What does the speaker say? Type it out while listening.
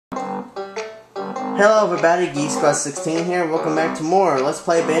Hello everybody, Geeks16 here, welcome back to more Let's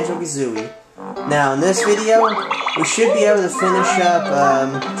Play Banjo Kazooie. Now in this video, we should be able to finish up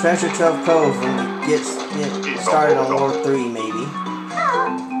Treasure Trove Cove when we get started on World 3 maybe.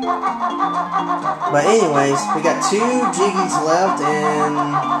 But anyways, we got 2 jiggies left and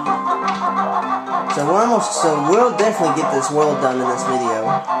so we'll definitely get this world done in this video.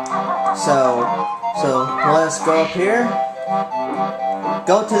 So let's go up here.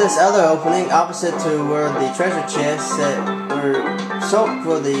 Go to this other opening opposite to where the treasure chest that were soaked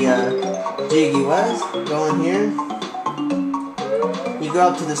for the jiggy was. Go in here. You go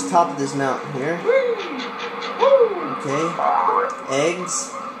up to this top of this mountain here. Okay.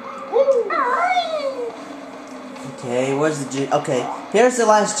 Eggs. Okay, where's the jig? Okay, here's the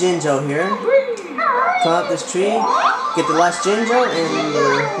last Banjo here. Come up this tree, get the last Banjo and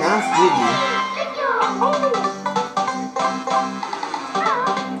the 9th jiggy.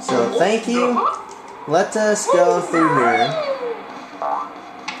 So thank you. Let us go through here.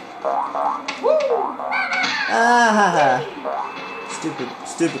 Ah,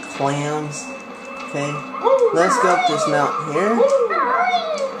 stupid clams. Okay, let's go up this mountain here.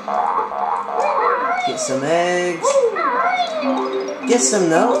 Get some eggs. Get some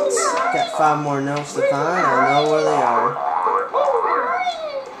notes. Got 5 more notes to find. I know where they are.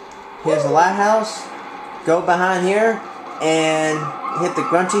 Here's the lighthouse. Go behind here and hit the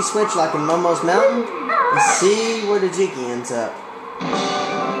grunchy switch like in Momo's Mountain and see where the jiggy ends up.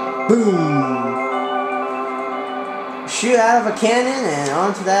 Boom! Shoot out of a cannon and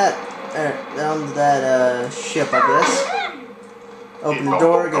onto that ship, I guess. Open the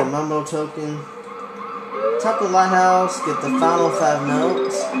door, get a Momo token. Top of the lighthouse, get the final 5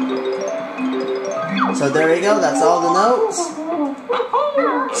 notes. So there you go, that's all the notes.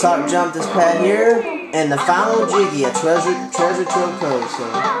 Start jump this pad here, and the final jiggy, a treasure trove cove.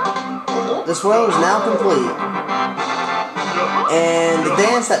 So this world is now complete. And the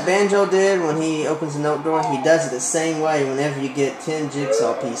dance that Banjo did when he opens the note door, he does it the same way whenever you get 10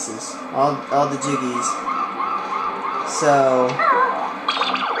 jigsaw pieces, all the jiggies.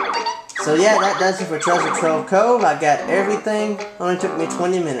 So yeah, that does it for Treasure Trove Cove. I got everything. Only took me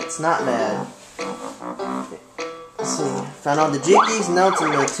 20 minutes. Not bad. Let's see. Found all the jiggies, notes,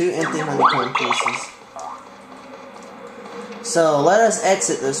 and the 2 empty honeycomb pieces. So let us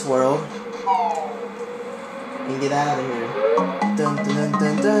exit this world and get out of here. Dun, dun, dun,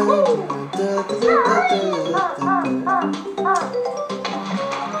 dun, dun, dun, dun, dun.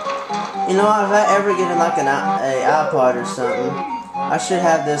 You know, if I ever get like an iPod or something, I should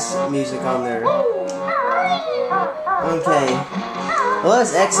have this music on there. Okay, well,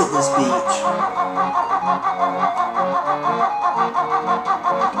 let's exit this beach.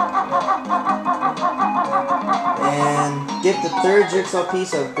 And get the 3rd jigsaw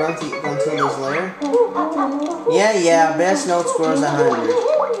piece of Gruntilda's lair. Yeah, best note score is 100.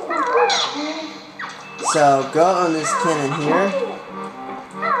 So go on this cannon here.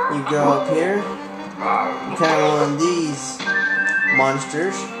 You go up here. You carry one of these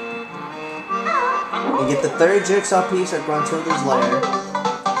monsters and get the 3rd jigsaw piece of Gruntilda's lair.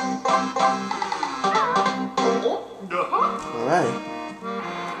 Alright,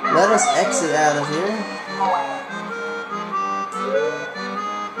 let us exit out of here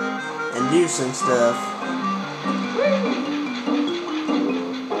and do some stuff.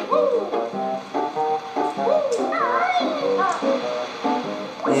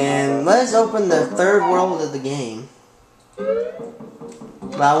 And let's open the 3rd world of the game.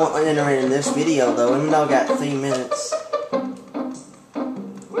 But I won't enter it in this video though, even though I got 3 minutes.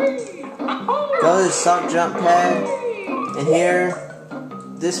 Go to the sock jump pad, and here,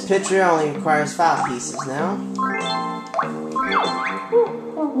 this picture only requires 5 pieces now.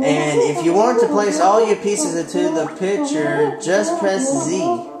 And if you want to place all your pieces into the picture, just press Z.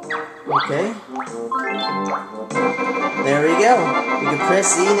 Okay? There we go. You can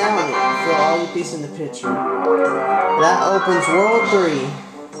press Z now and fill all your pieces in the picture. That opens World 3.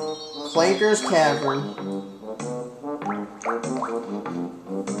 Clanker's Cavern.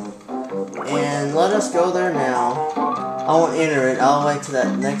 And let us go there now. I won't enter it. I'll wait to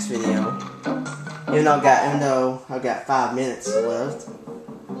that next video. Even though I've got 5 minutes left.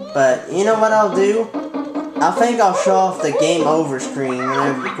 But you know what I'll do? I think I'll show off the game over screen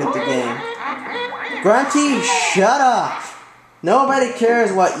whenever you quit the game. Grunty, shut up! Nobody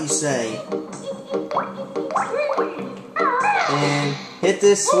cares what you say. And hit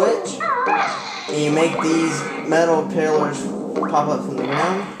this switch, and you make these metal pillars pop up from the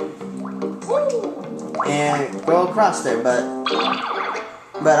ground, and go across there. But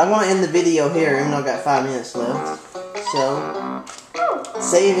I'm going to end the video here, even though I've got 5 minutes left. So,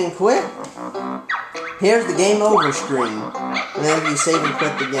 save and quit. Here's the game over screen. Whenever you save and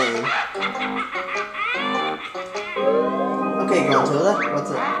quit the game. Okay, Gruntilda,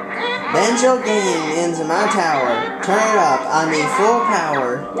 what's up? Banjo game ends in my tower. Turn it up, I need full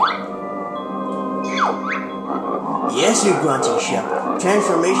power. Yes, you grunty ship.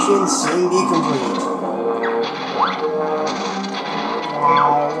 Transformation soon be complete.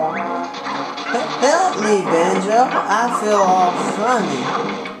 Help me, Banjo. I feel all funny.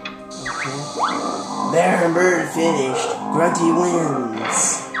 Okay. Bear and Bird finished. Grunty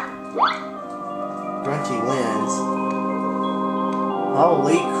wins. Grunty wins.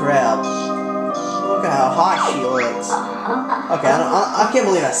 Holy crap. Look at how hot she looks. Okay, I can't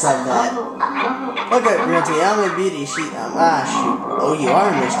believe I said that. Look at Grunty, I'm a beauty. Shoot. Oh, you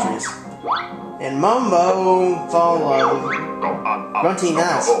are mistress. And Mumbo follow. Grunty,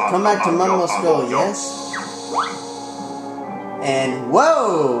 nice. Come back to Mumbo Skull, yes? And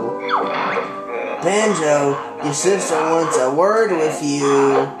whoa! Banjo, your sister wants a word with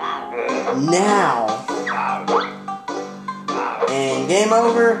you now. And game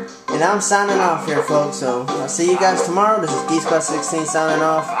over. And I'm signing off here, folks. So I'll see you guys tomorrow. This is GeeseQuest16 signing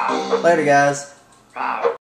off. Later, guys.